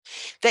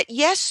That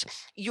yes,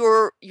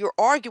 you're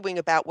arguing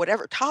about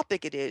whatever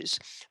topic it is,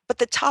 but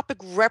the topic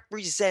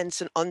represents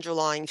an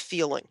underlying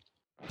feeling.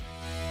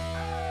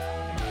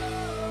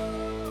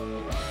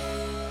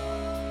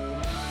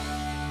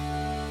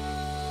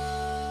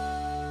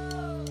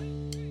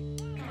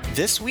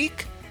 This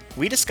week,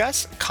 we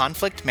discuss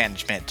conflict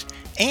management,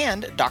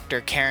 and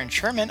Dr. Karen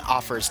Sherman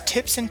offers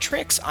tips and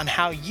tricks on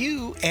how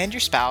you and your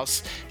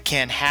spouse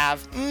can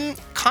have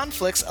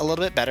conflicts a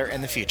little bit better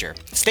in the future.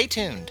 Stay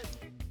tuned.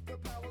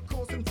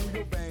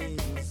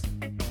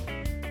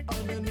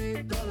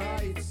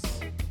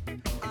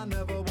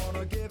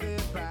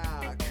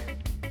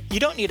 You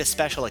don't need a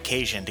special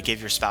occasion to give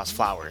your spouse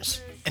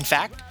flowers. In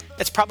fact,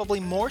 it's probably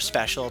more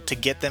special to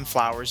get them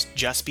flowers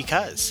just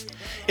because.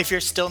 If you're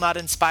still not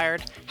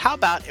inspired, how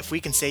about if we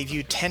can save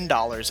you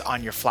 $10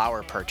 on your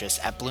flower purchase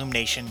at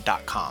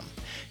bloomnation.com?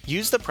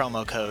 Use the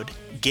promo code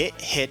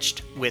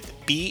GETHITCHED with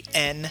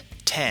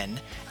BN10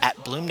 at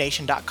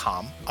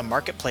bloomnation.com, a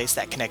marketplace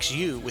that connects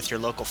you with your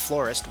local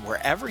florist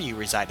wherever you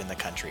reside in the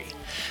country.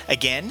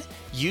 Again,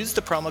 use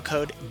the promo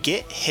code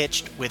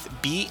GETHITCHED with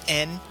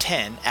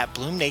BN10 at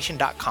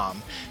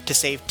bloomnation.com to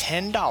save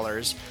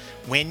 $10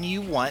 when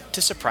you want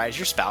to surprise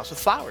your spouse with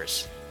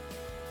flowers.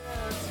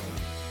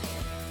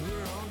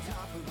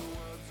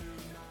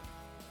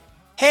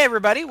 Hey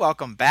everybody,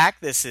 welcome back.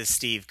 This is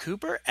Steve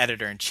Cooper,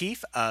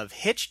 editor-in-chief of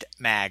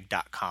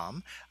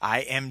HitchedMag.com. I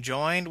am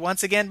joined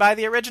once again by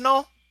the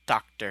original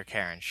Dr.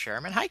 Karen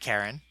Sherman. Hi,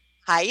 Karen.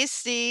 Hiya,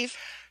 Steve.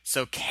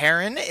 So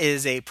Karen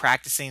is a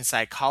practicing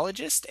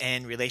psychologist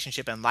in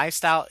relationship and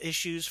lifestyle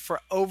issues for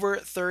over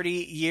 30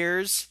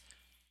 years.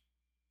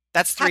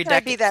 That's How three can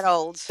I be decades. that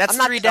old? That's I'm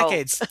not three that old.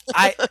 decades.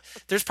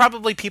 There's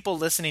probably people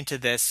listening to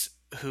this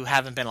who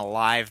haven't been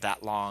alive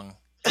that long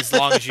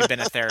as you've been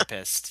a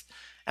therapist.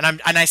 And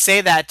I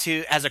say that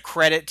as a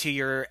credit to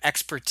your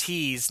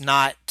expertise,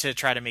 not to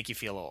try to make you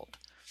feel old.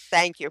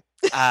 Thank you.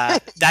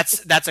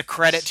 That's a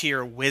credit to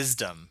your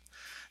wisdom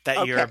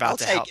that you're Okay, about I'll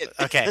to take help. it.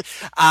 Okay.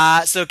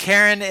 So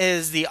Karen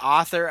is the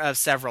author of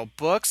several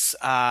books.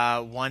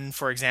 One,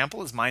 for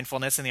example, is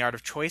Mindfulness and the Art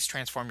of Choice,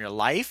 Transform Your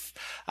Life.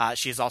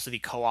 She is also the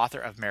co-author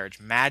of Marriage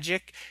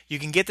Magic. You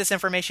can get this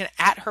information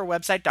at her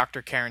website,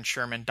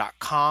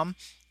 drkarensherman.com.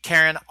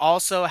 Karen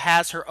also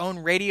has her own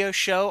radio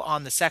show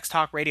on the Sex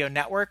Talk Radio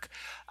Network.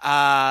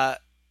 I'm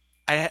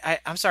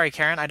sorry,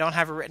 Karen, I don't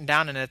have it written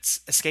down and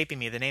it's escaping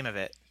me, the name of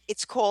it.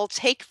 It's called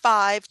Take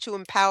 5 to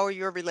Empower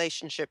Your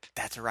Relationship.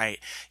 That's right.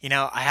 You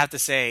know, I have to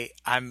say,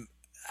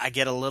 I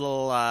get a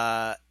little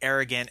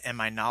arrogant in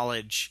my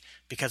knowledge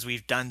because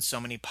we've done so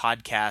many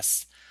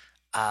podcasts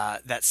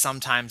that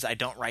sometimes I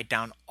don't write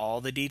down all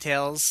the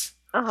details.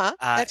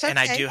 That's And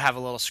I okay. do have a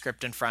little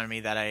script in front of me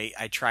that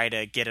I try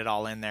to get it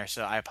all in there,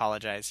 so I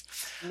apologize.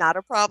 Not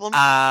a problem.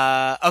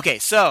 Okay,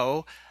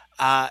 so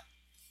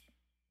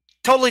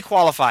totally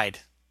qualified.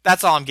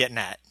 That's all I'm getting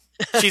at.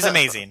 She's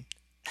amazing.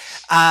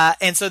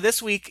 And so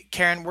this week,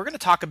 Karen, we're going to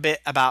talk a bit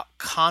about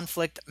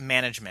conflict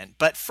management.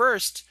 But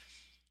first,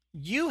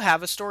 you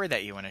have a story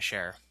that you want to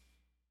share.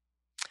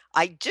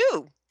 I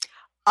do.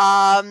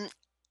 Um,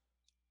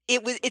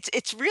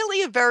 it's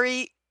really a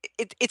very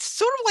it's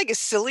sort of like a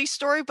silly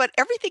story, but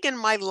everything in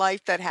my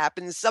life that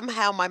happens,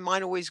 somehow my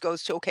mind always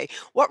goes to, okay,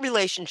 what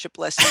relationship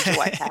lesson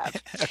do I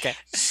have? Okay.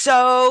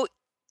 So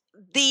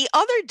the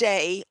other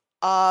day,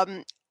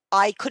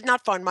 I could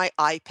not find my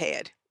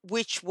iPad,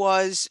 which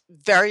was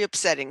very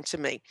upsetting to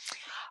me.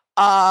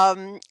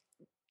 Um,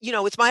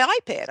 it's my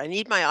iPad. I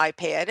need my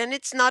iPad, and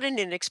it's not an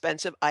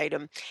inexpensive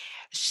item.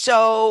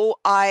 So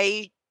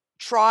I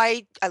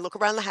look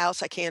around the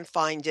house, I can't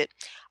find it.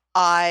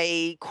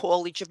 I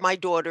call each of my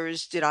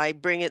daughters. Did I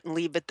bring it and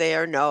leave it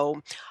there? No.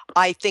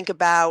 I think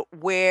about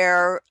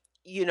where,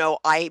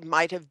 I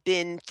might have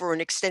been for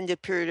an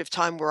extended period of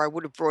time where I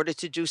would have brought it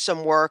to do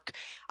some work.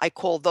 I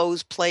call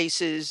those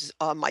places,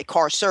 my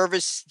car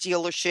service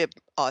dealership,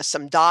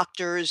 some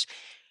doctors.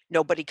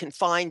 Nobody can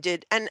find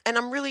it. And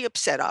I'm really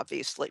upset,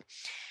 obviously.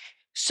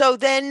 So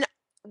then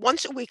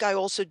once a week, I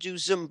also do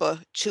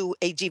Zumba to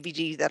a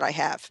DVD that I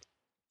have.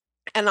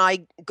 And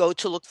I go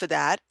to look for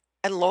that,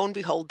 and lo and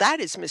behold, that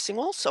is missing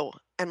also.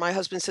 And my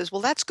husband says,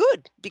 "Well, that's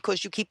good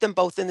because you keep them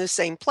both in the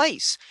same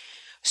place.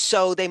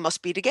 So they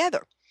must be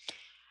together."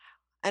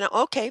 And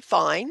okay,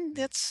 fine.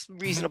 That's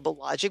Mhm. reasonable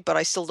logic, but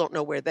I still don't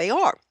know where they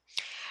are.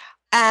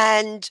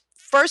 And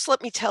first,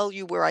 let me tell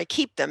you where I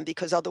keep them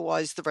because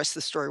otherwise the rest of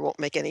the story won't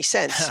make any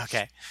sense.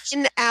 Okay.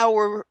 In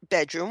our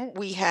bedroom,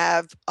 we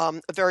have a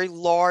very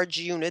large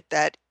unit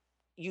that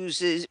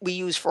we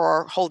use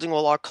for holding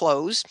all our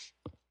clothes.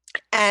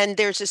 And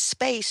there's a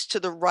space to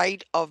the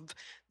right of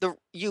the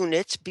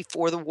unit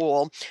before the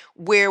wall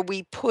where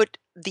we put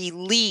the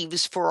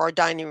leaves for our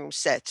dining room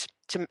set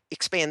to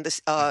expand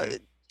this Hmm.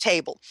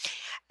 table.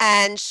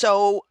 And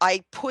so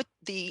I put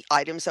the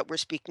items that we're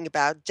speaking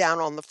about down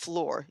on the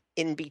floor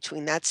in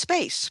between that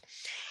space.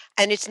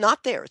 And it's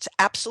not there. It's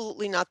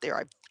absolutely not there.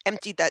 I've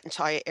emptied that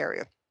entire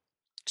area.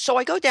 So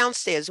I go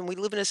downstairs and we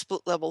live in a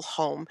split level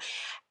home.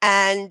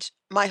 And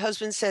my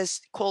husband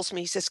calls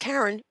me, he says,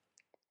 "Karen,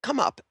 come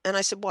up." And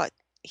I said, "What?"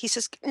 He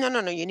says, "No,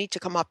 no, no, you need to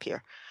come up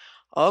here."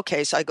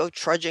 Okay, so I go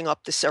trudging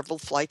up the several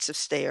flights of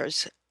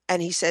stairs,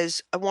 and he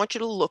says, "I want you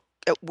to look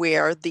at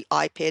where the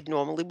iPad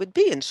normally would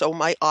be." And so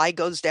my eye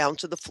goes down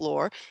to the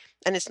floor,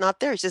 and it's not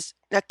there. He says,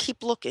 "Now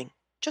keep looking.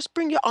 Just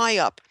bring your eye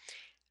up."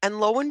 And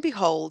lo and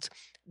behold,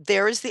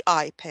 there is the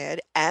iPad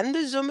and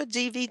the Zuma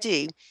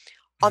DVD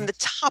on the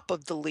top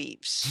of the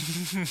leaves.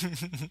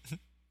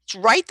 It's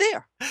right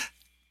there.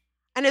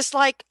 And it's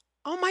like,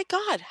 "Oh my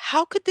god,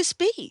 how could this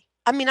be?"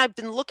 I mean, I've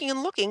been looking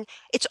and looking.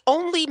 It's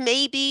only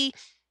maybe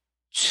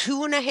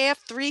 2.5,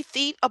 3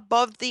 feet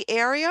above the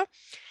area.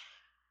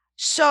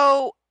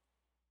 So,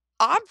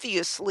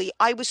 obviously,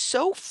 I was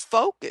so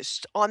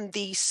focused on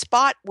the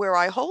spot where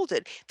I hold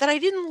it that I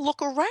didn't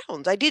look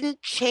around. I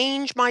didn't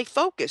change my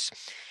focus.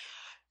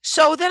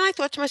 So then I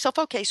thought to myself,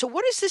 "Okay, so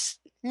what does this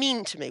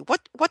mean to me?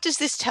 What does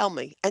this tell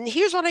me?" And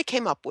here's what I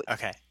came up with.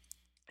 Okay.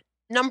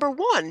 Number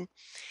 1,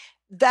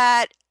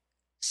 that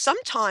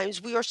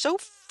sometimes we are so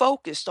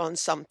focused on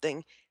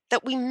something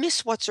that we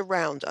miss what's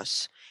around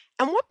us.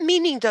 And what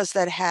meaning does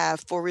that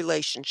have for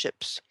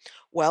relationships?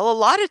 Well, a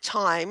lot of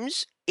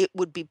times it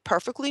would be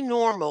perfectly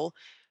normal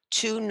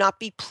to not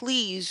be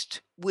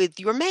pleased with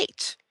your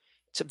mate.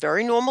 It's a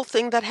very normal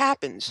thing that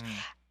happens.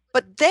 Mm,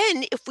 But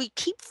then if we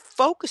keep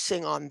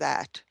focusing on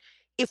that,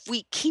 if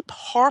we keep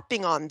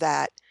harping on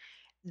that,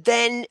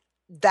 then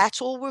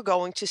that's all we're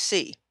going to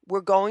see.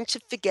 We're going to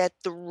forget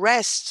the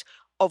rest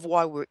of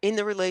why we're in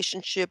the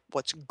relationship,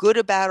 what's good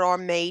about our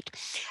mate.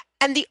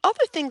 And the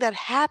other thing that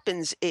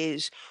happens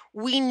is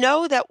we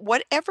know that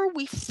whatever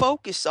we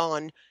focus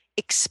on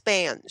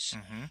expands.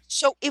 mhm,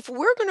 So if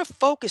we're going to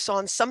focus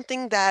on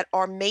something that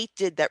our mate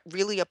did that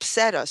really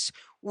upset us,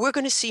 we're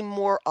going to see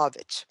more of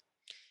it.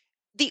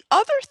 The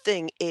other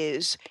thing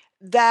is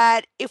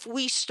that if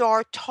we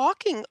start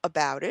talking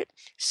about it,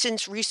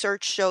 since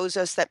research shows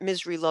us that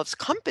misery loves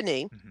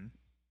company, mhm.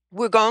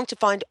 we're going to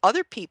find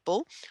other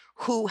people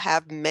who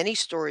have many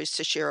stories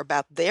to share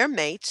about their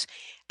mates.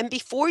 And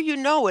before you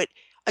know it,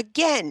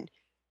 again,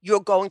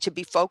 you're going to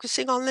be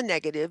focusing on the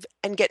negative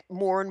and get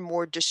more and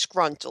more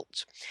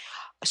disgruntled.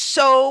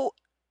 So,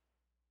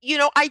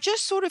 I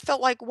just sort of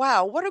felt like,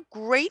 wow, what a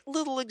great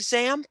little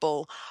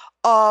example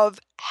of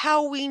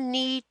how we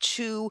need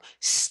to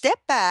step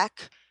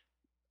back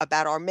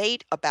about our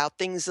mate, about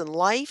things in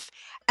life,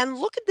 and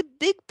look at the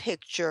big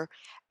picture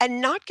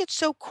and not get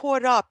so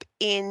caught up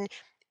in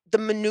the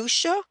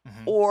minutia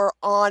Mhm. or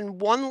on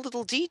one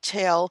little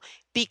detail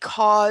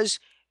because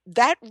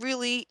that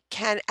really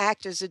can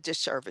act as a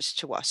disservice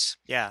to us.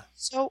 Yeah.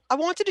 So I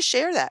wanted to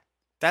share that.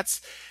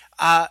 That's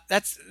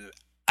that's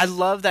I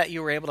love that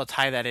you were able to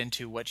tie that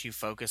into what you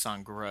focus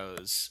on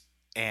grows,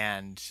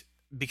 and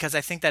because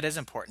I think that is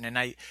important, and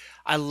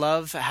I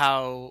love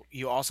how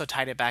you also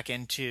tied it back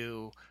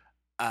into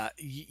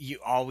you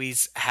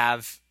always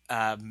have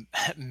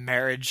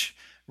marriage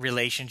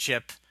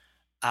relationship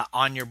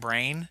on your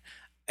brain,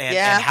 and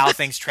Yeah. how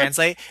things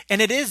translate.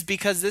 And it is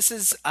because this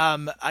is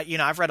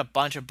I've read a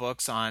bunch of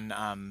books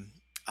on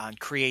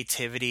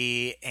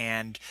creativity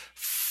and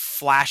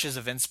flashes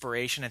of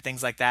inspiration and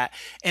things like that.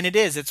 And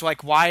it's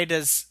like, why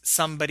does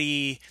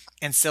somebody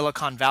in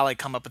Silicon Valley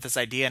come up with this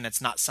idea and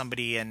it's not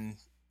somebody in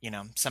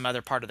some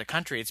other part of the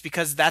country? It's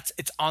because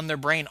it's on their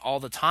brain all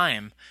the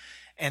time.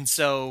 And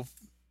so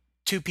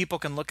two people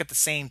can look at the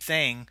same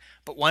thing,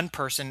 but one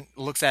person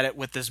looks at it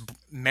with this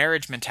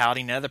marriage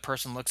mentality, and the other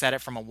person looks at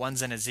it from a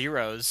ones and a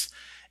zeros,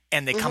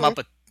 and they come Hmm. up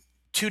with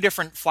two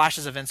different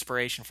flashes of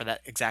inspiration for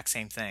that exact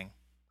same thing.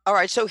 All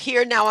right. So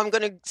here now I'm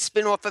going to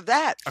spin off of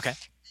that. Okay.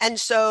 And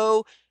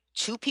so,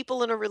 two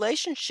people in a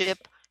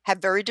relationship have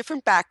very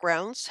different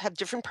backgrounds, have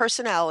different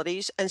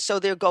personalities, and so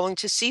they're going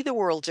to see the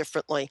world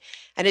differently.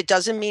 And it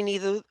doesn't mean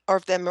either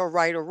of them are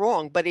right or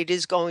wrong, but it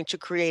is going to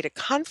create a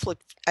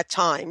conflict at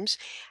times.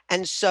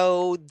 And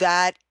so,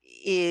 that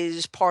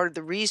is part of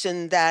the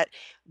reason that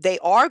they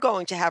are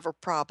going to have a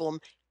problem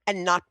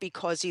and not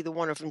because either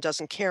one of them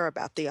doesn't care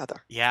about the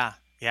other. Yeah,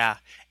 yeah.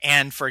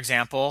 And for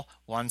example,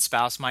 one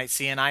spouse might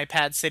see an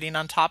iPad sitting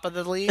on top of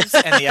the leaves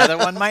and the other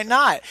one might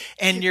not.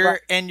 And Right.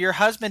 your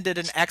husband did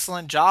an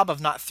excellent job of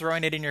not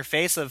throwing it in your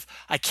face of,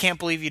 I can't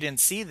believe you didn't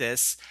see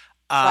this.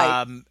 Right.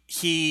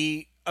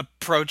 He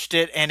approached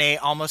it in a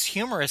almost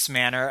humorous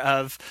manner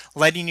of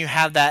letting you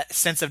have that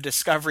sense of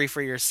discovery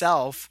for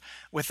yourself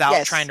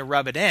without trying Yes. to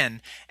rub it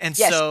in. And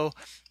Yes. so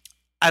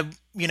I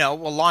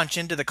will launch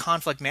into the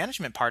conflict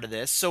management part of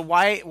this. So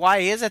why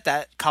is it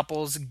that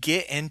couples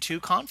get into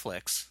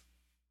conflicts?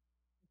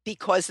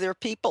 Because they're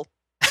people.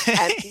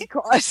 And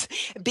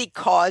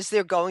because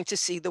they're going to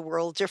see the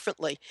world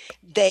differently.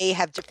 They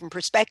have different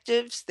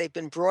perspectives, they've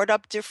been brought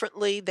up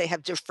differently, they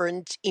have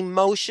different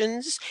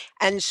emotions,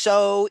 and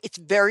so it's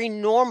very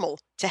normal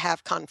to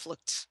have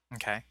conflicts.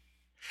 Okay.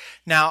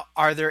 Now,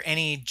 are there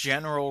any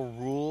general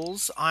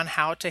rules on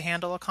how to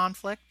handle a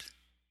conflict?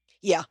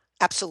 Yeah,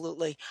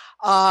 absolutely.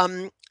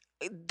 Um,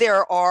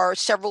 there are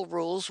several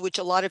rules which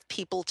a lot of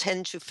people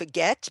tend to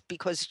forget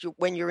because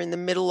when you're in the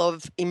middle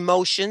of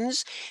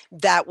emotions,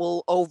 that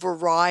will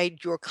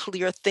override your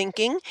clear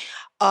thinking.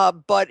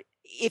 But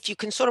if you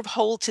can sort of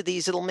hold to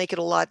these, it'll make it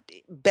a lot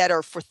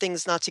better for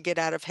things not to get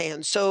out of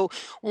hand. So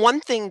one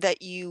thing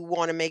that you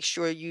want to make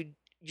sure you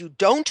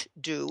don't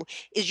do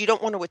is you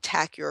don't want to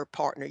attack your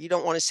partner. You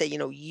don't want to say,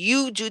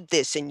 you did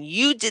this and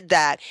you did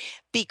that,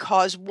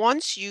 because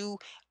once you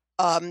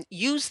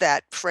use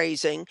that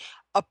phrasing,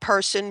 a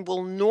person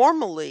will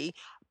normally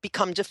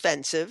become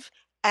defensive.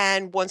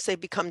 And once they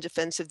become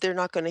defensive, they're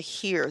not going to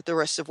hear the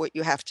rest of what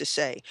you have to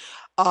say.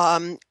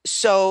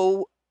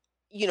 So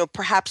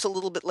perhaps a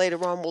little bit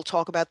later on, we'll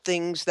talk about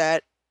things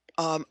that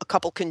a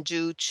couple can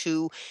do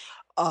to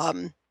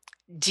um,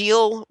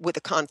 deal with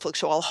a conflict.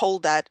 So I'll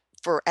hold that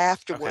for Okay.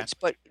 afterwards,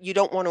 but you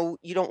don't want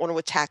to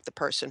attack the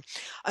person.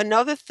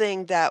 Another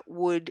thing that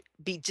would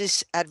be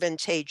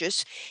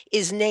disadvantageous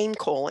is name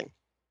calling.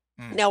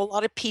 Mm, Now, a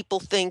lot of people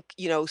think,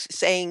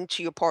 saying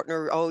to your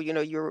partner, "Oh,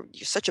 you're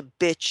such a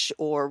bitch,"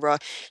 or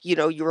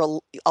you're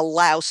a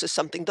louse or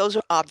something. Those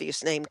are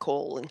obvious name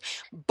calling.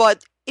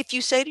 But if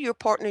you say to your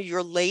partner,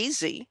 "You're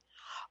lazy,"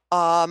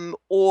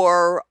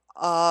 or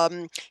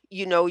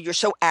you're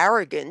so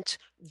arrogant,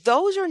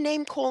 those are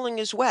name calling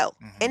as well.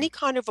 hmm Any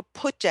kind of a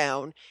put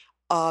down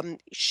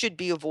should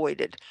be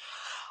avoided.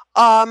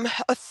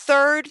 A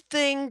third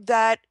thing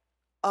that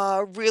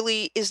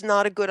really is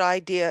not a good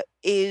idea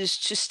is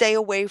to stay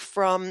away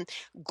from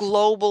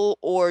global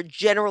or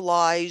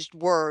generalized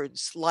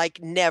words like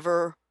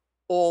never,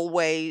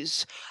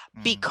 always,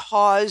 mm.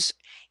 because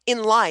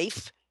in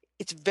life,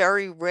 it's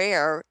very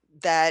rare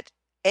that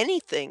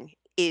anything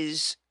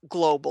is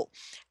global.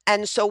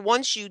 And so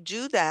once you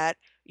do that,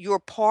 your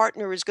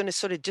partner is going to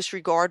sort of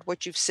disregard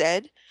what you've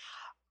said.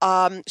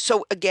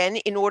 So again,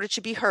 in order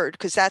to be heard,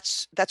 because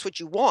that's what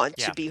you want,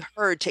 to Yeah. be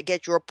heard, to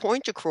get your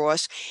point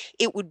across,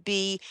 it would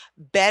be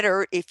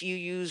better if you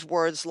use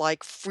words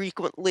like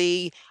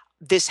frequently,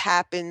 this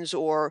happens,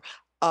 or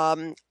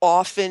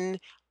often,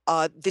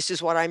 this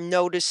is what I'm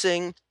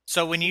noticing.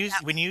 So when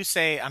you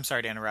say, I'm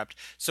sorry to interrupt.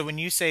 So when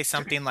you say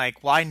something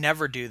like, "Well, I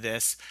never do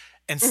this,"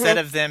 instead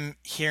Mhm. of them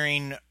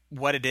hearing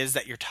what it is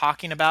that you're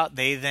talking about,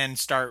 they then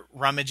start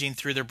rummaging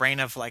through their brain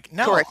of like,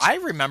 "No, Correct. I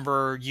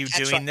remember you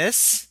That's right. doing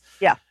this."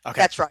 Yeah, Okay.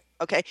 that's right.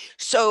 Okay.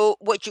 So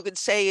what you could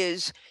say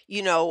is,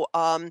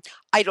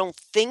 I don't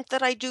think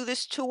that I do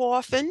this too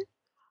often.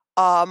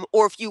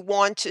 Or if you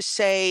want to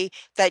say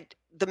that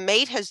the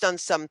mate has done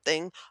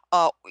something,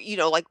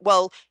 like,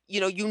 well,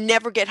 you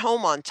never get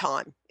home on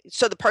time.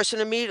 So the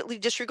person immediately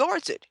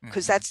disregards it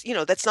because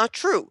hmm that's not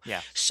true.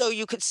 Yeah. So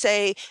you could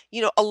say,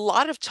 a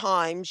lot of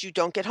times you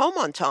don't get home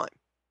on time.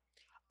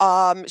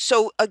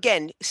 So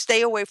again,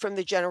 stay away from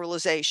the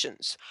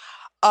generalizations.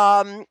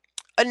 Um,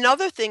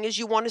 Another thing is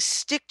you want to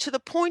stick to the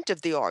point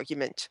of the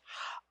argument.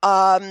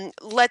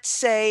 Let's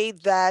say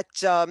that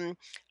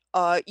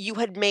you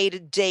had made a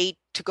date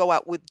to go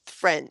out with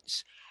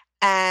friends,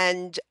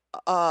 and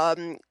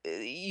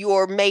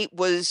your mate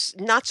was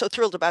not so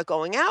thrilled about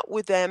going out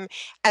with them,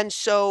 and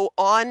so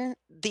on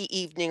the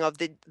evening of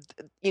the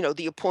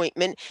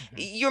appointment,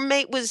 hmm your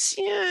mate was,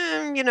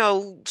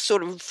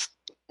 sort of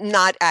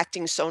not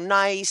acting so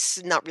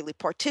nice, not really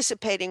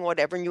participating,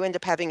 whatever, and you end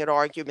up having an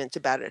argument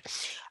about it.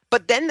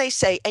 But then they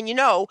say, and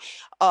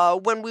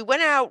when we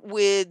went out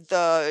with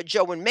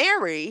Joe and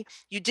Mary,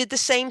 you did the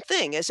same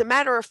thing. As a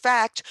matter of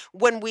fact,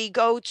 when we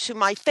go to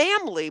my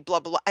family, blah,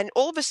 blah, blah, and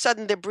all of a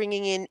sudden they're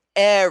bringing in hmm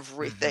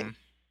everything.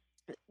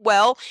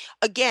 Well,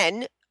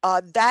 again,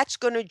 that's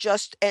going to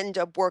just end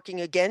up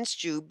working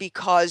against you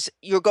because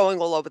you're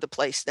going all over the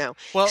place now.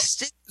 Well,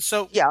 Stick,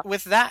 so yeah.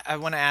 with that, I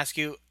want to ask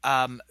you,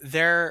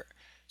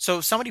 so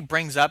if somebody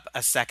brings up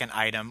a second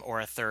item or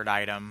a third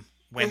item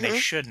when they Hmm.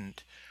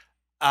 shouldn't,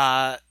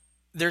 uh,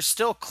 there's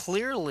still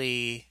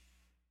clearly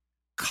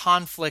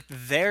conflict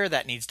there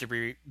that needs to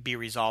be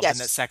resolved in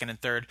that Yes. second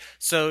and third.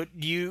 So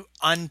do you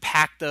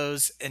unpack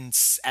those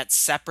at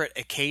separate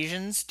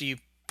occasions? Do you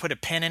put a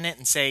pin in it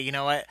and say, you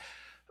know what,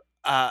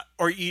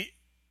 or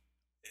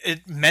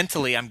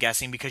mentally, I'm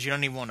guessing, because you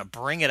don't even want to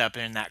bring it up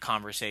in that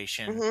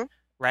conversation, Hmm.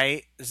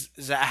 right? Is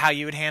that how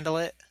you would handle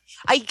it?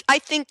 I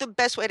think the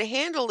best way to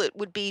handle it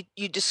would be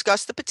you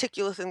discuss the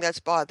particular thing that's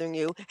bothering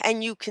you,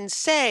 and you can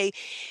say,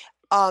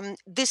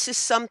 this is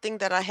something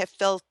that I have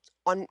felt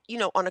on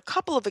a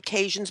couple of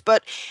occasions,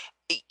 but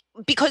e-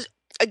 because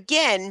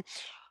again,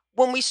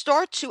 when we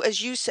start to,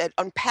 as you said,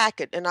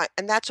 unpack it, and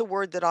that's a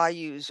word that I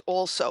use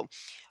also,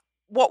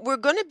 what we're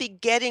going to be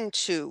getting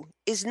to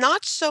is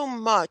not so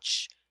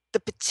much the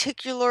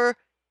particular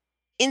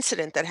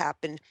incident that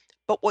happened,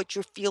 but what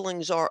your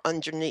feelings are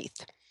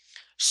underneath.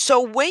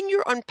 So when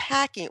you're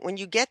unpacking it, when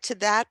you get to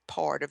that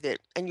part of it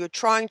and you're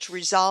trying to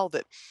resolve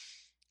it,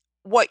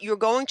 what you're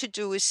going to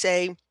do is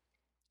say,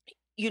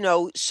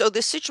 so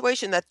the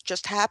situation that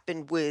just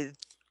happened with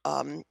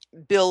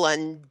Bill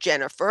and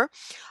Jennifer,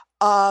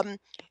 um,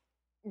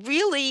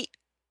 really,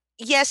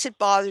 yes, it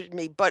bothered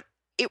me, but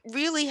it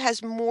really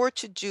has more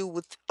to do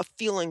with a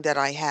feeling that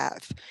I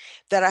have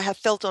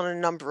felt on a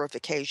number of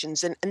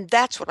occasions. And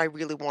that's what I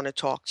really want to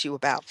talk to you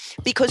about.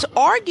 Because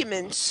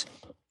arguments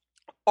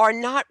are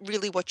not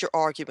really what you're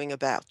arguing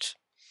about.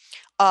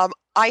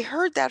 I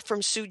heard that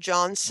from Sue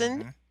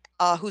Johnson,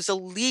 hmm who's a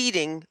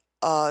leading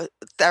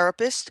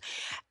therapist,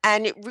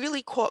 and it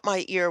really caught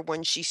my ear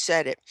when she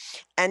said it.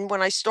 And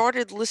when I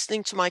started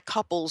listening to my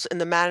couples in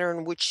the manner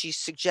in which she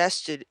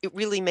suggested, it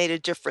really made a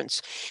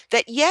difference.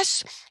 That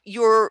yes,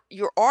 you're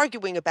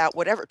arguing about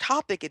whatever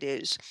topic it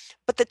is,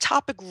 but the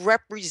topic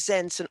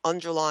represents an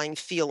underlying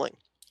feeling.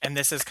 And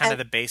this is kind And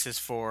of the basis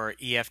for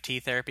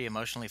EFT therapy,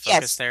 emotionally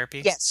focused yes,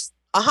 therapy. yes,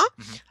 uh-huh.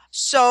 Hmm.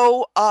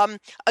 So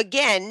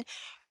again,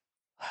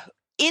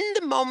 in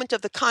the moment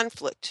of the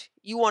conflict,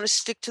 you want to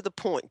stick to the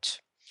point.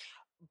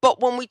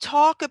 But when we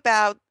talk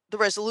about the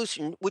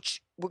resolution,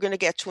 which we're going to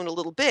get to in a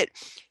little bit,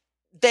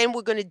 then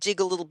we're going to dig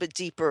a little bit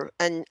deeper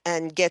and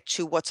get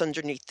to what's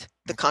underneath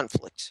the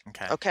conflict.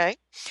 Okay. Okay?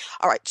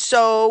 All right.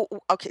 So,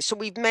 okay, so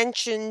we've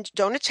mentioned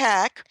don't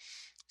attack,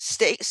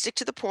 stick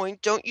to the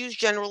point, don't use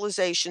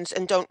generalizations,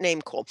 and don't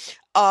name call.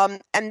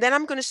 And then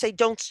I'm going to say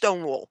don't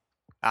stonewall.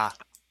 Ah.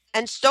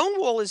 And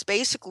stonewall is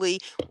basically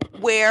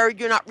where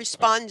you're not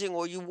responding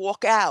or you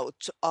walk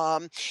out.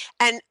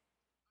 And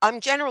I'm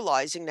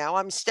generalizing now,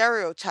 I'm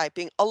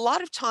stereotyping. A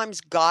lot of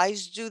times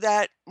guys do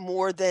that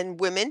more than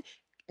women,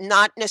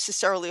 not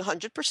necessarily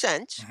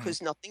 100% Hmm. because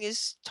nothing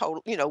is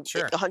total,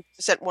 Sure.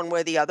 100% one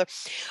way or the other.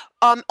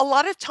 A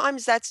lot of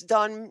times that's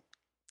done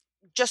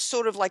just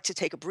sort of like to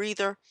take a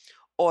breather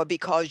or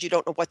because you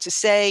don't know what to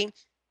say.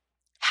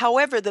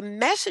 However, the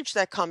message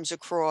that comes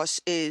across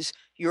is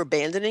you're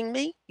abandoning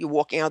me, you're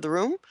walking out of the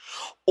room,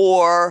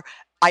 or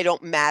I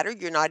don't matter,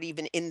 you're not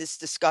even in this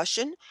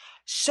discussion.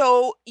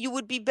 So you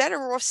would be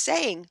better off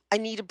saying, I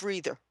need a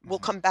breather. We'll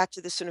Hmm. come back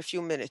to this in a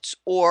few minutes.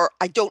 Or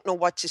I don't know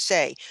what to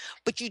say.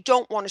 But you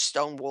don't want to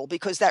stonewall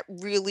because that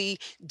really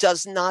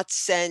does not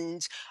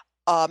send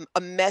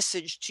a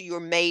message to your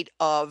mate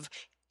of,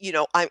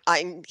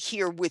 I'm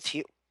here with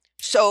you.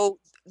 So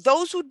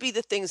those would be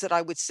the things that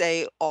I would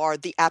say are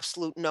the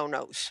absolute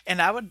no-nos. And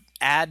I would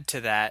add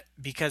to that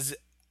because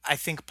I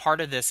think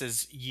part of this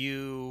is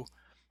you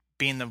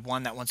being the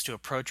one that wants to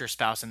approach your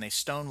spouse and they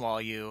stonewall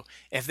you.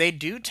 If they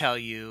do tell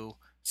you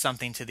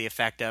something to the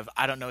effect of,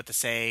 I don't know what to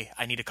say,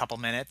 I need a couple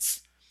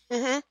minutes,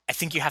 Hmm. I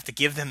think you have to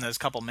give them those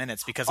couple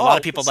minutes because a lot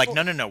of Oh, people are it's like,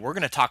 no, no, no, we're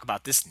going to talk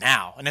about this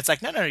now. And it's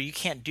like, no, no, no, you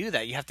can't do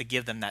that. You have to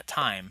give them that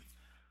time.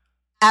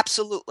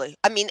 absolutely.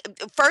 I mean,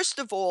 first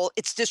of all,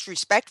 it's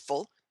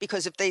disrespectful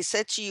because if they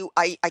said to you,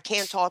 I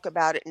can't talk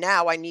about it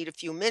now, I need a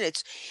few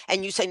minutes,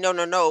 and you say, no,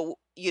 no, no,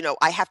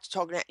 I have to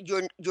talk now,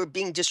 you're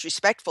being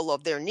disrespectful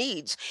of their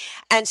needs.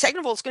 And second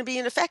of all, it's going to be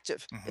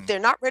ineffective. If Hmm. they're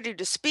not ready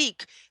to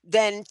speak,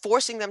 then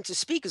forcing them to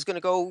speak is going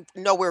to go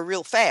nowhere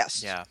real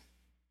fast. Yeah,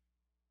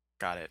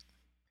 got it.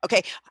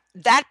 Okay.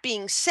 That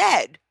being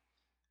said,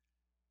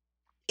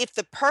 if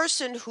the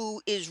person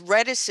who is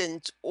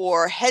reticent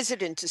or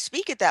hesitant to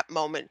speak at that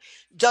moment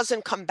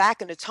doesn't come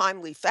back in a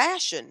timely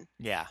fashion,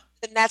 Yeah.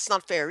 then that's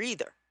not fair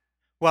either.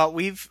 Well,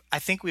 I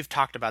think we've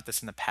talked about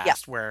this in the Yeah.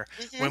 past where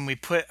Mhm. when we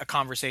put a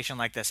conversation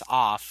like this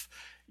off,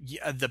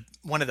 the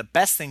one of the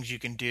best things you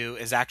can do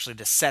is actually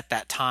to set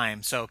that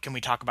time. So, can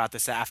we talk about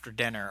this after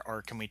dinner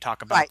or can we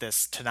talk about Right.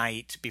 this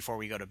tonight before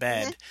we go to Mhm.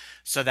 bed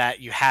so that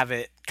you have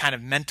it kind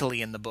of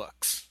mentally in the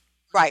books.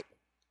 Right.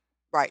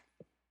 Right.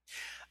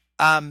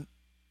 Um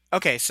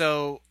okay,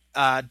 so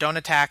don't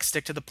attack,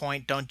 stick to the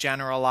point, don't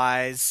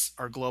generalize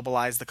or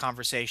globalize the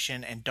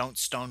conversation and don't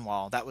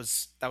stonewall. That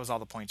was all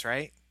the points,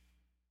 right?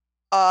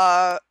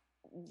 Uh,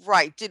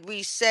 right. Did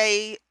we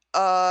say,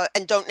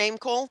 and don't name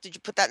call? Did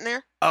you put that in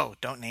there? Oh,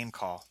 don't name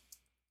call.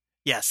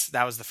 Yes,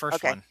 that was the first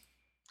Okay. one.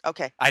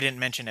 Okay. I didn't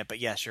mention it, but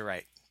yes, you're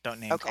right. Don't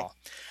name Okay.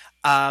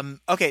 call.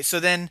 Okay, so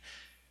then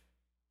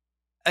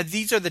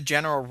these are the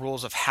general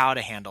rules of how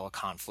to handle a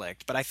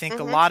conflict, but I think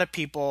a Mhm. lot of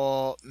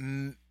people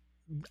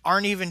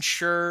aren't even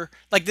sure.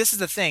 Like, this is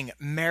the thing,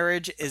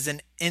 marriage is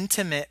an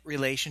intimate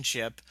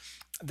relationship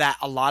that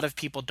a lot of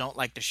people don't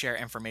like to share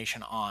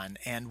information on,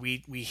 and we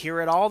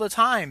hear it all the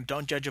time.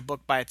 Don't judge a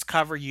book by its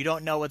cover. You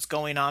don't know what's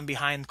going on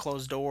behind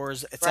closed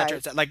doors, etc., Right.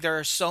 etc. Like, there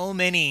are so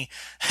many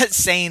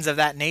sayings of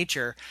that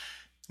nature.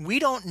 We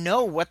don't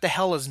know what the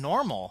hell is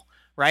normal,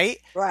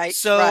 right? Right.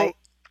 So Right.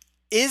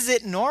 is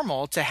it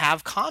normal to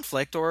have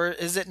conflict or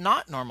is it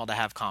not normal to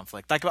have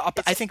conflict? Like,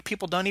 It's I think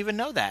people don't even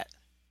know that.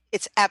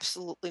 it's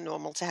absolutely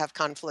normal to have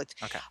conflict.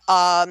 Okay.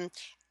 Um,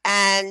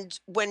 and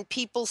when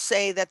people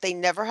say that they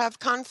never have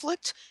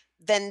conflict,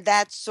 then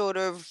that sort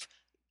of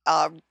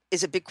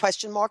is a big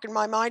question mark in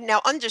my mind.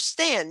 Now,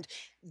 understand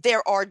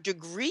there are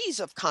degrees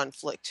of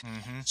conflict.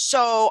 Mm-hmm.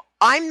 So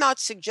I'm not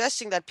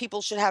suggesting that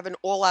people should have an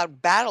all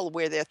out battle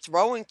where they're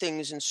throwing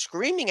things and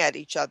screaming at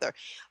each other.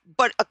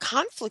 But a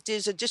conflict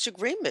is a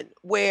disagreement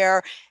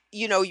where,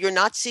 you're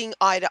not seeing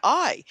eye to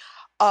eye.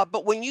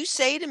 But when you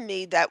say to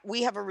me that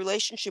we have a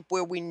relationship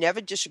where we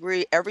never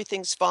disagree,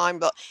 everything's fine,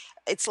 but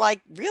it's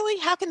like, really?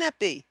 How can that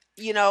be?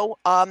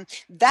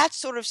 That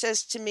sort of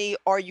says to me,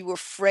 are you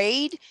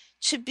afraid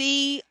to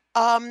be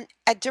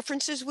at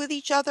differences with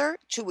each other,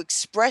 to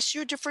express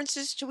your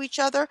differences to each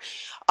other?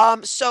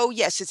 So,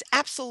 yes, it's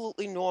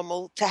absolutely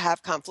normal to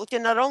have conflict.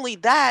 And not only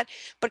that,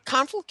 but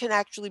conflict can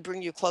actually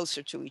bring you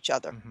closer to each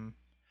other. Mm-hmm.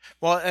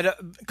 Well,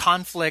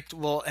 conflict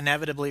will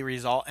inevitably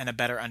result in a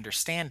better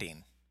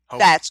understanding,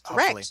 That's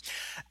Hopefully. correct.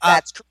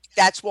 Um,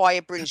 That's why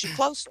it brings you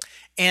closer.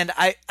 And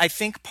I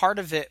think part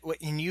of it,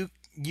 and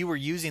you were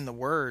using the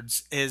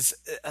words, is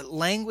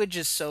language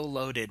is so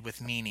loaded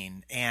with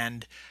meaning.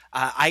 And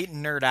I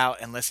nerd out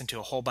and listen to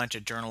a whole bunch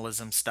of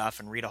journalism stuff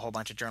and read a whole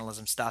bunch of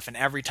journalism stuff. And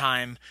every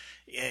time,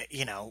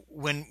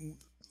 when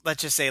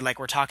let's just say like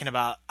we're talking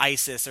about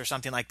ISIS or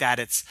something like that,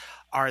 it's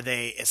are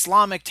they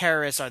Islamic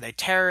terrorists? Are they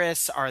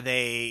terrorists? Are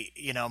they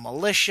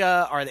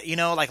militia? Are they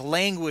like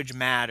language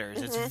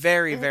matters. It's Mhm,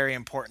 very mhm, very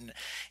important.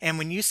 And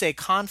when you say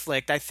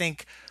conflict, I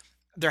think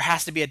there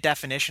has to be a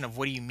definition of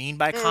what do you mean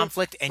by mm.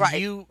 conflict, and Right,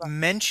 you right,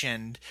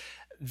 mentioned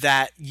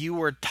that you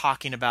were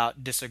talking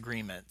about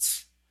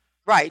disagreements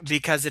right.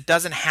 because it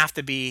doesn't have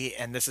to be,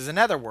 and this is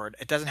another word,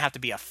 it doesn't have to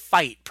be a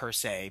fight per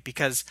se,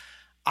 because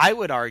I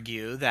would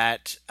argue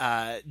that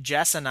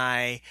Jess and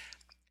I,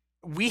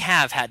 we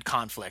have had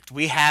conflict,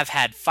 we have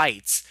had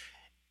fights.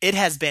 It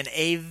has been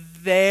a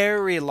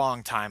very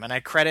long time, and I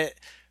credit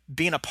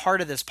being a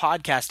part of this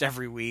podcast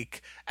every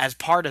week as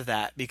part of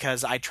that,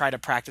 because I try to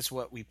practice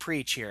what we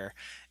preach here.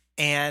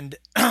 And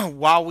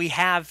while we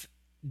have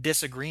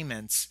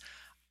disagreements,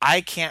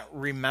 I can't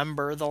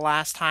remember the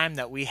last time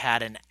that we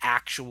had an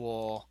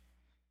actual,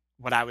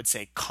 what I would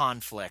say,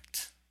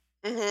 conflict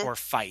Mhm, or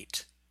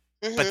fight.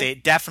 But mhm. they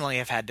definitely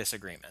have had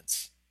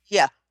disagreements.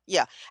 Yeah,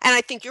 yeah, and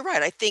I think you're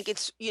right. I think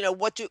it's,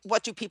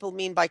 what do people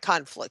mean by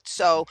conflict?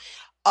 Hmm. So,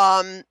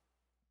 um,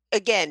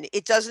 again,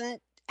 it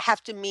doesn't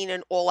have to mean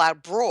an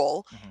all-out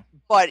brawl, Hmm.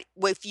 but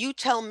if you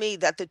tell me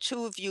that the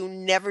 2 of you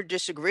never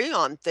disagree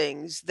on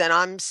things, then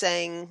I'm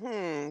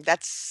saying,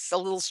 that's a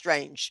little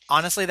strange."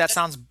 Honestly, that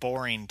sounds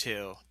boring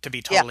too, to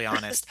be Yeah. totally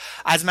honest.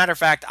 As a matter of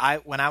fact, I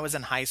when I was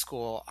in high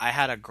school, I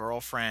had a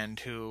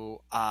girlfriend who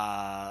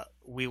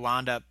we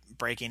wound up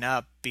breaking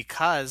up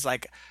because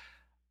like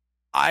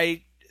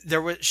I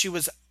there was she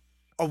was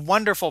a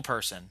wonderful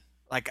person.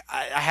 Like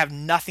I have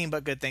nothing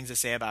but good things to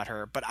say about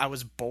her, but I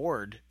was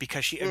bored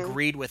because she Mm,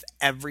 agreed with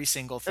every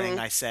single thing mm,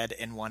 I said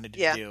and wanted to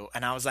yeah, do,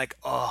 and I was like,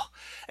 oh,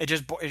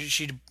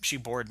 she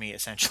bored me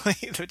essentially.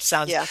 Which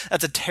sounds yeah.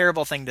 that's a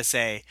terrible thing to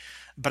say,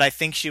 but I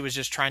think she was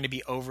just trying to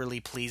be overly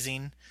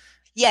pleasing,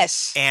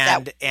 Yes, that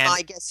would and be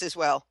my guess as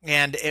well.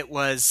 it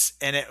was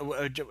and it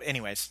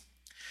anyways.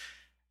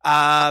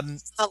 Um,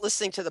 Not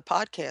listening to the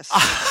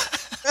podcast.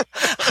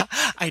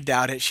 I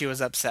doubt it. She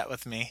was upset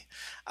with me.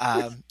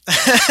 Um,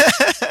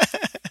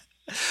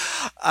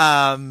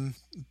 um,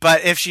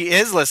 but if she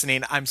is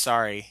listening, I'm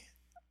sorry.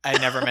 I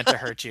never meant to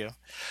hurt you.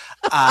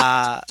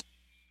 Uh,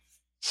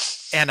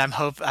 and I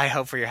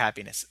hope for your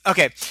happiness.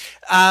 Okay.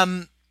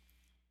 Um,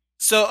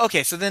 so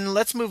then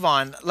let's move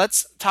on.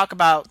 Let's talk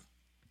about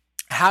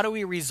how do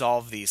we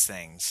resolve these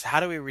things? How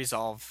do we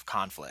resolve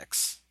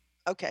conflicts?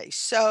 Okay,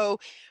 so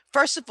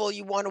first of all,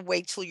 you want to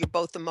wait till you're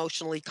both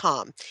emotionally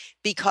calm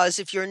because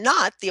if you're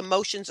not, the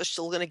emotions are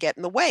still going to get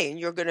in the way and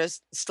you're going to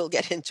still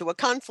get into a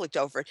conflict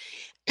over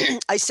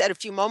it. I said a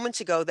few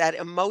moments ago that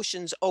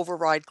emotions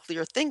override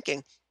clear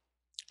thinking.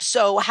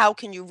 So, how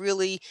can you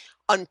really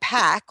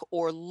unpack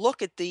or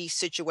look at the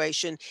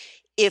situation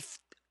if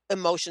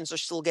emotions are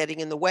still getting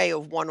in the way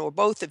of one or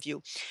both of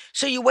you?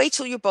 So, you wait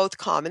till you're both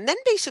calm. And then,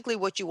 basically,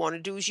 what you want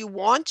to do is you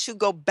want to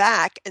go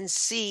back and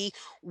see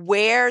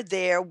where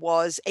there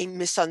was a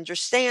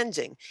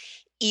misunderstanding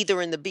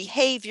either in the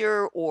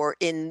behavior or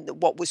in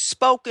what was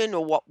spoken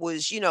or what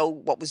was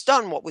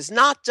done, what was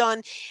not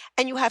done.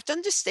 And you have to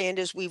understand,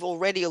 as we've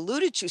already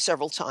alluded to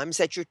several times,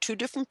 that you're two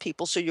different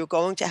people. So you're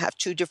going to have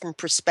two different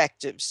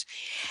perspectives.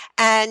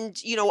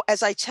 And,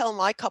 as I tell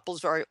my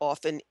couples very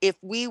often, if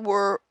we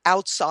were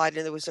outside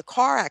and there was a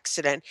car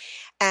accident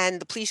and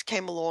the police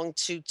came along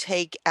to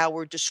take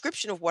our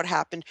description of what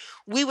happened,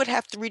 we would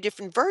have three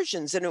different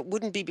versions. And it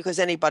wouldn't be because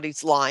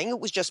anybody's lying, it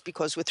was just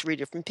because we're three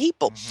different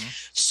people. Hmm.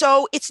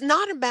 So it's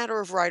not a matter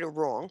of right or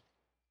wrong.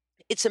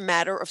 It's a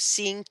matter of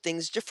seeing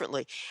things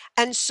differently.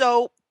 And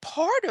so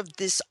part of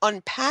this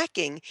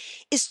unpacking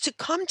is to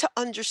come to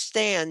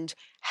understand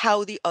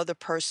how the other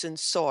person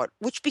saw it,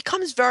 which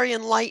becomes very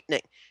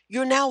enlightening.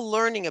 You're now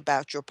learning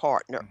about your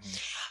partner. Hmm.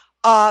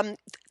 Um,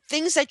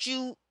 Things that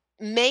you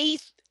may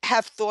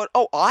have thought,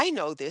 "Oh, I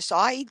know this.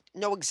 I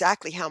know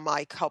exactly how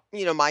my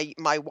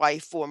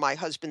wife or my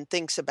husband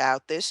thinks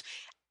about this."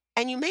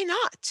 And you may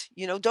not.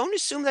 Don't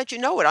assume that you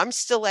know it. I'm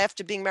still,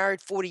 after being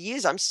married 40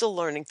 years, I'm still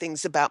learning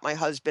things about my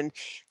husband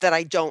that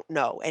I don't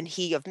know, and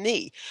he of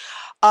me.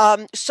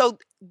 So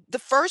the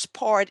first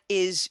part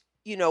is,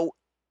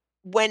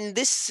 when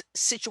this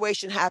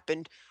situation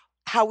happened,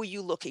 how were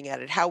you looking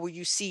at it? How were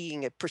you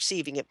seeing it,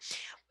 perceiving it?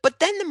 But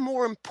then the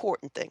more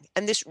important thing,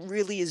 and this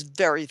really is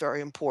very,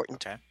 very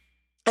important, Okay.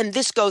 and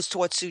this goes to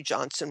what Sue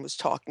Johnson was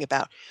talking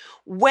about.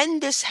 When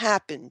this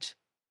happened,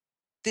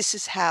 this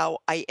is how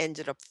I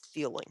ended up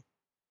feeling,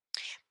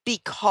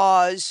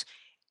 because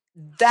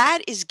that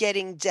is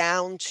getting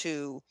down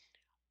to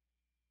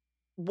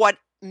what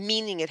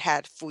meaning it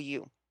had for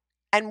you.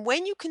 And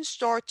when you can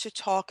start to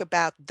talk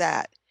about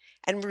that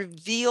and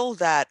reveal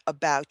that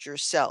about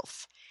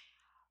yourself,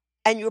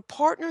 and your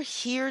partner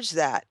hears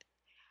that,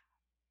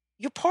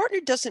 your partner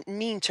doesn't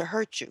mean to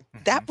hurt you.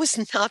 Hmm. That was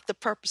not the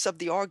purpose of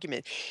the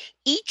argument.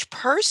 Each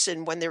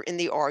person, when they're in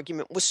the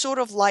argument, was sort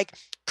of like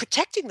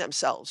protecting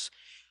themselves.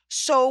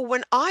 So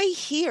when I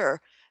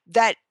hear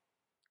that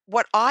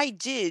what I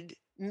did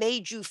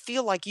made you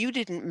feel like you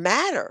didn't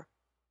matter,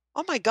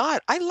 oh my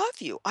God, I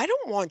love you. I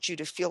don't want you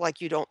to feel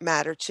like you don't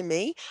matter to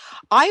me.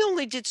 I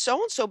only did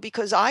so and so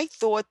because I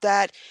thought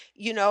that,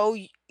 you know,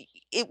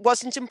 it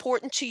wasn't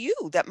important to you,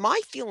 that my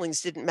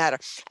feelings didn't matter.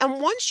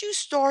 And once you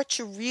start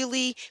to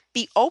really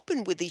be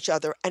open with each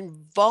other and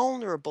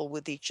vulnerable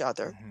with each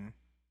other, Hmm.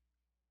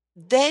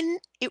 then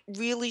it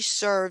really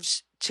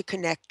serves to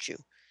connect you,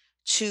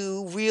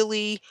 to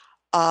really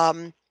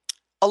um,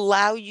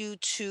 allow you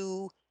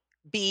to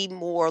be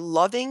more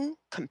loving,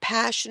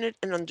 compassionate,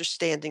 and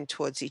understanding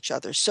towards each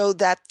other so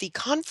that the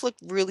conflict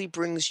really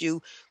brings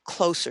you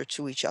closer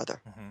to each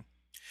other. Hmm.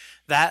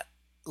 That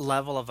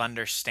level of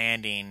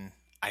understanding,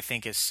 I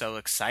think, is so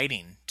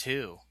exciting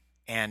too.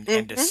 And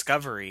Hmm.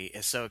 discovery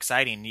is so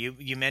exciting.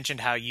 You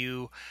mentioned how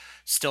you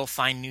still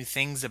find new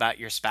things about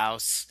your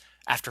spouse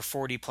after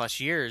 40 plus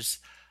years.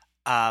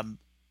 Um,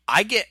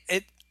 I get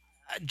it.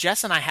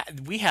 Jess and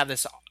we have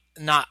this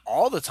not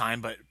all the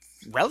time, but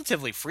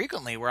relatively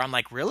frequently, where I'm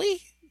like,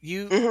 really?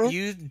 Hmm.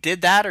 You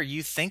did that, or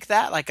you think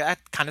that? Like,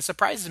 that kind of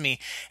surprises me.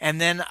 And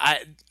then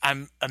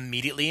I'm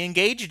immediately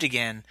engaged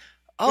again.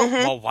 Oh,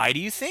 Hmm. well, why do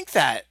you think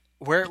that?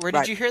 Where did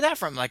Right, you hear that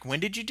from? Like, when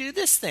did you do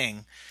this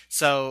thing?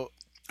 So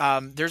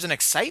there's an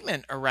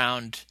excitement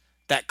around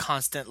that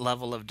constant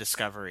level of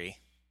discovery.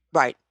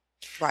 right,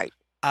 right.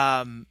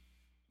 Um,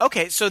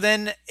 Okay, so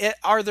then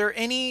are there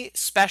any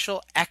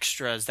special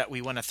extras that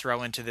we want to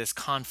throw into this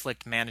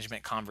conflict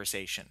management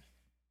conversation?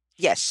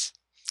 Yes.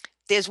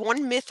 There's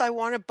one myth I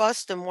want to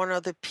bust and one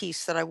other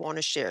piece that I want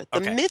to share. The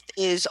Okay. myth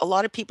is a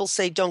lot of people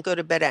say don't go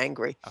to bed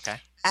angry,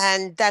 Okay.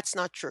 and that's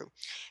not true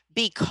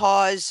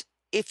because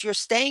if you're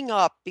staying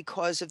up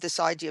because of this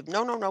idea of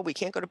no, no, no, we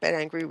can't go to bed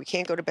angry, we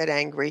can't go to bed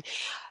angry,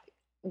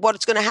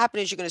 what's going to happen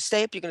is you're going to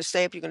stay up, you're going to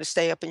stay up, you're going to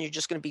stay up, and you're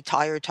just going to be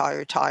tired,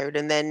 tired, tired.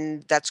 And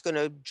then that's going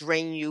to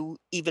drain you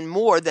even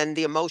more than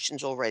the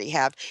emotions already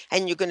have.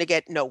 And you're going to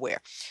get nowhere.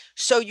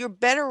 So you're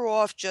better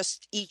off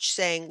just each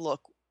saying,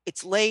 look,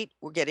 it's late,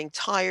 we're getting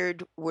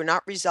tired, we're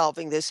not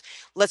resolving this.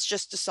 Let's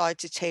just decide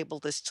to table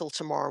this till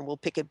tomorrow and we'll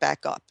pick it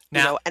back up.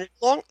 Now, And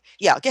long,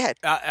 yeah, go ahead.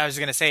 I was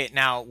going to say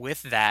now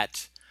with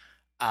that,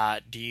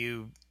 do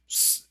you?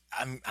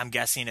 I'm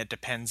guessing it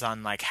depends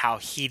on like how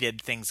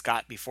heated things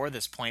got before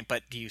this point.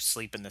 But do you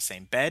sleep in the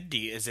same bed? Do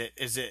you? Is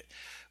it?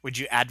 Would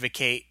you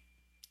advocate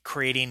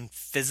creating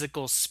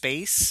physical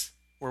space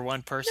where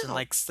one person No,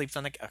 like sleeps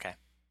on the? Okay.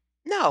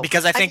 no.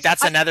 Because I I think mean,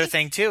 that's I another think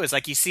thing too, is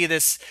like you see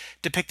this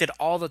depicted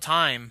all the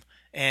time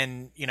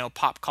in,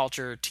 pop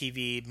culture,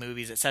 TV,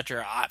 movies,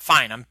 etc.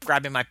 Fine, I'm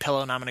grabbing my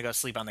pillow and I'm gonna go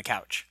sleep on the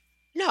couch.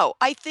 No,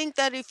 I think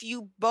that if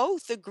you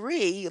both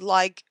agree,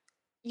 like,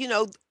 you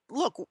know,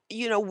 look,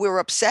 we're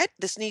upset.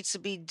 This needs to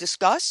be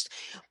discussed,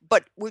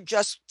 but we're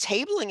just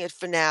tabling it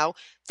for now.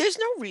 There's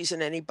no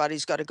reason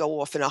anybody's got to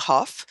go off in a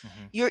huff.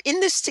 Hmm. You're in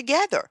this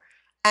together.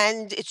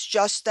 And it's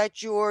just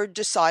that you're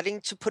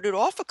deciding to put it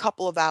off a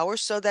couple of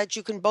hours so that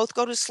you can both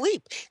go to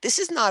sleep. This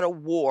is not a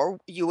war,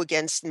 you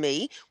against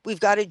me. We've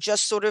got to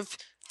just sort of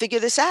figure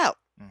this out.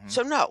 Hmm.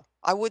 So, no,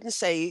 I wouldn't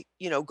say,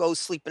 go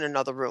sleep in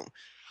another room.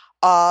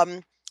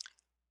 Um,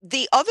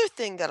 the other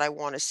thing that I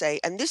wanna say,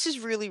 and this is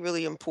really,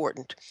 really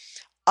important,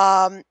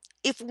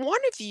 if one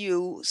of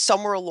you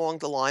somewhere along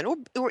the line,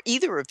 or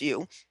either of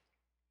you,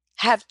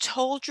 have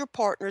told your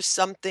partner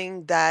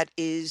something that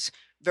is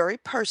very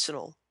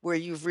personal, where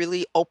you've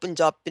really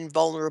opened up, been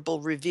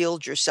vulnerable,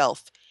 revealed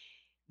yourself,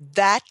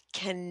 that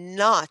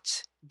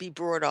cannot be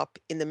brought up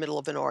in the middle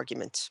of an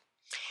argument.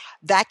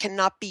 That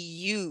cannot be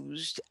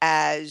used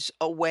as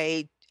a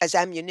way as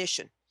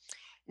ammunition.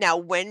 Now,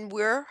 when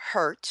we're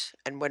hurt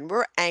and when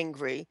we're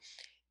angry,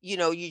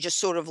 you just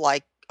sort of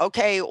like,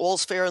 okay,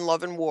 all's fair in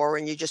love and war,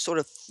 and you just sort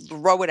of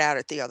throw it out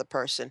at the other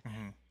person.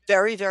 Hmm.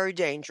 Very, very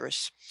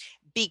dangerous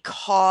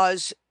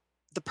because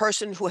the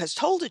person who has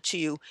told it to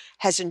you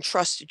has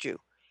entrusted you,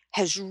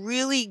 has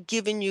really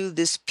given you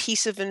this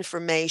piece of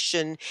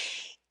information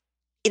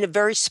in a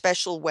very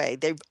special way.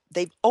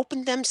 They've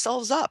opened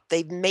themselves up.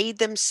 They've made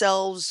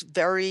themselves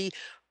very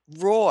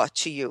raw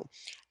to you.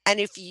 And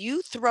if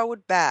you throw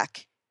it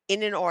back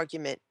in an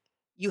argument,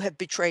 you have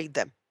betrayed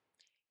them.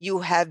 You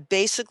have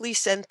basically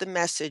sent the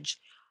message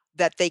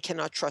that they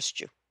cannot trust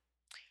you.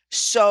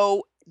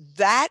 So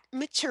that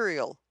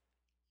material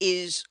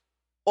is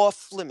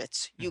off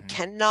limits. You Hmm.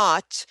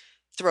 cannot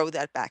throw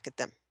that back at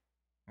them.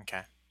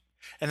 Okay.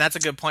 And that's a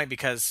good point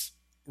because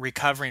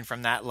recovering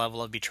from that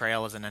level of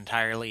betrayal is an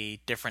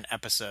entirely different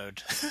episode,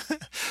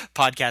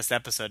 podcast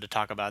episode to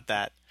talk about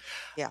that.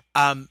 Yeah.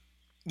 Um,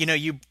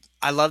 you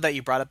I love that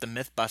you brought up the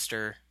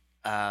MythBuster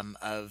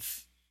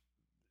of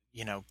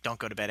don't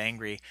go to bed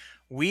angry.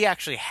 We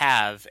actually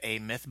have a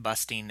myth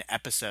busting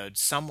episode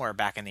somewhere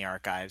back in the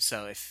archives.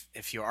 So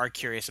if you are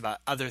curious about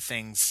other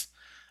things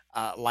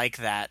like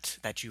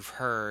that you've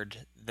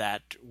heard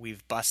that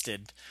we've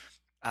busted,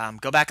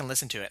 Go back and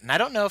listen to it. And I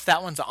don't know if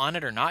that one's on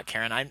it or not,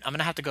 Karen. I'm going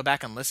to have to go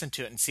back and listen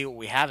to it and see what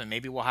we have, and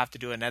maybe we'll have to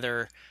do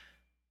another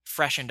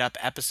freshened up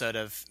episode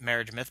of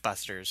Marriage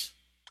Mythbusters.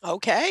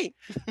 Okay.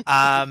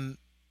 Um,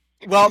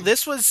 well,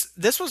 this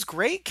was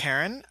great,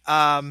 Karen.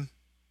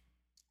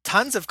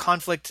 Tons of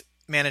conflict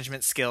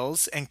management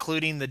skills,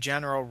 including the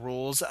general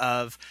rules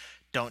of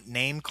don't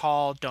name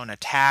call, don't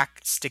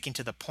attack, sticking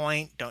to the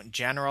point, don't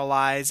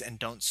generalize, and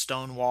don't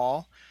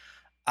stonewall.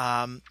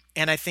 And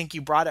I think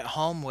you brought it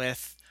home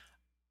with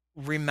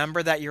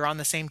remember that you're on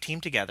the same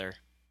team together,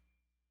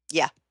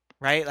 Yeah.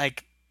 right?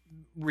 Like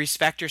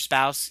respect your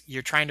spouse.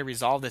 You're trying to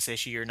resolve this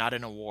issue. You're not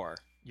in a war.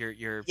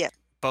 You're Yeah.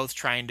 both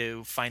trying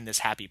to find this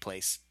happy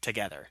place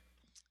together.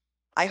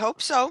 I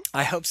hope so.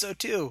 I hope so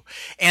too.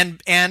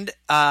 And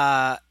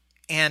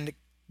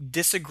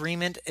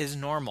disagreement is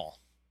normal.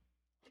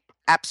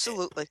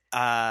 Absolutely.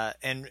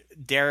 And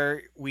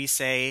dare we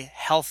say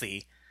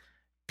healthy,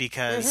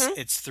 because Hmm.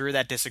 it's through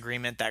that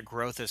disagreement that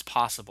growth is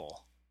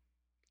possible.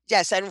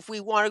 Yes, and if we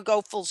want to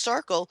go full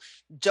circle,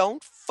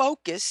 don't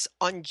focus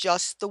on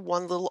just the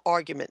one little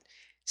argument.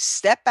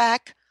 Step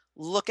back,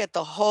 look at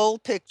the whole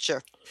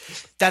picture.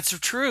 That's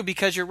true,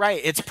 because you're right.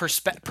 It's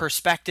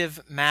perspective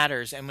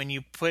matters, and when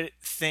you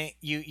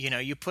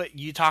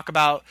you talk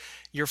about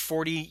your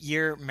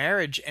 40-year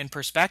marriage in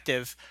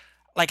perspective,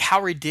 like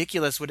how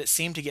ridiculous would it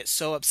seem to get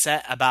so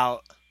upset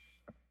about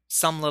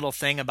some little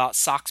thing about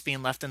socks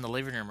being left in the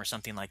living room or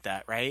something like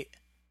that, right?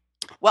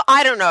 Well,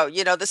 I don't know.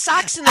 The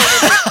socks in the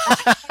living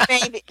room,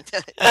 maybe.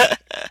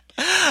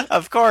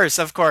 Of course,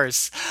 of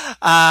course.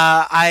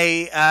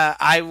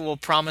 I will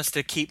promise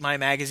to keep my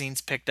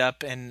magazines picked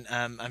up, and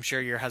I'm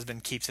sure your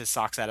husband keeps his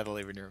socks out of the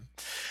living room.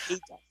 He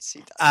does.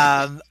 He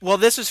does. Well,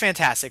 this was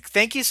fantastic.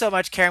 Thank you so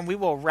much, Karen. We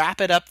will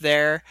wrap it up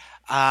there.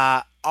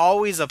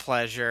 Always a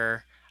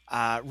pleasure.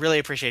 Really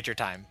appreciate your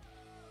time.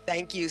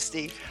 Thank you,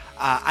 Steve.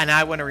 And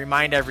I want to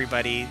remind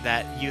everybody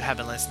that you have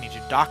been listening to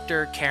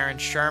Dr. Karen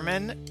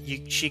Sherman.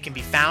 She can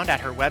be found at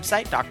her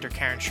website,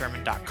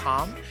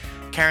 drkarensherman.com.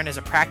 Karen is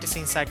a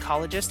practicing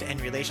psychologist in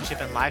relationship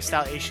and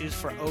lifestyle issues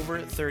for over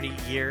 30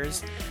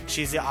 years.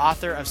 She's the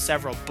author of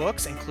several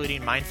books,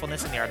 including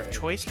Mindfulness and the Art of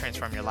Choice,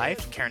 Transform Your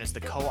Life. Karen is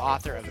the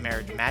co-author of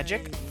Marriage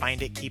Magic,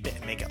 Find It, Keep It,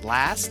 and Make It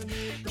Last.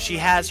 She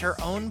has her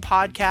own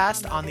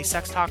podcast on the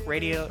Sex Talk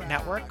Radio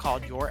Network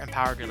called Your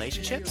Empowered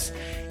Relationships.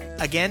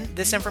 Again,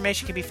 this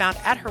information can be found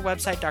at her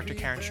website,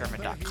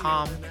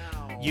 drkarensherman.com.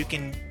 You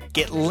can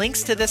get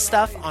links to this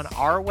stuff on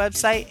our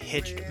website,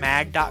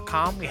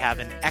 hitchedmag.com. We have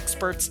an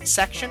experts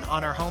section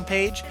on our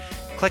homepage.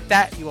 Click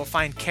that. You will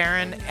find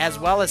Karen, as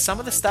well as some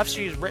of the stuff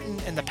she's written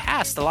in the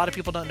past. A lot of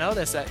people don't know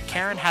this, that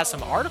Karen has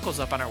some articles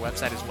up on our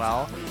website as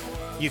well.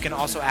 You can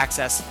also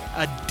access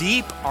a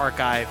deep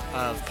archive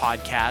of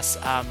podcasts.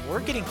 We're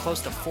getting close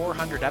to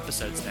 400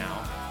 episodes now,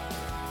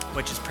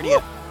 which is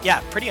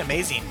pretty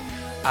amazing.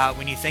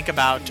 When you think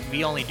about,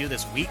 we only do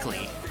this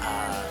weekly,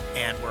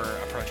 and we're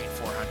approaching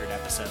 400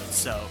 episodes.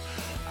 So,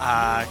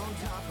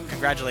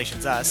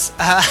 congratulations, us.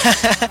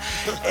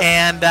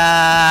 And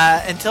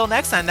until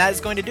next time, that is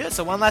going to do it.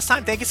 So one last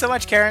time, thank you so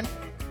much, Karen.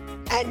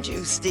 And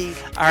you,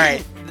 Steve. All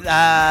right,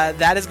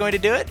 that is going to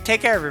do it.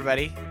 Take care,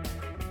 everybody.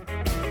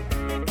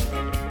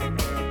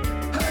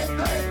 Hey,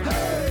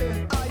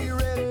 are you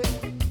ready?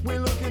 We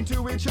look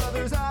into each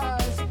other's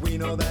eyes. We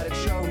know that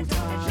it's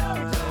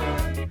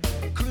showtime.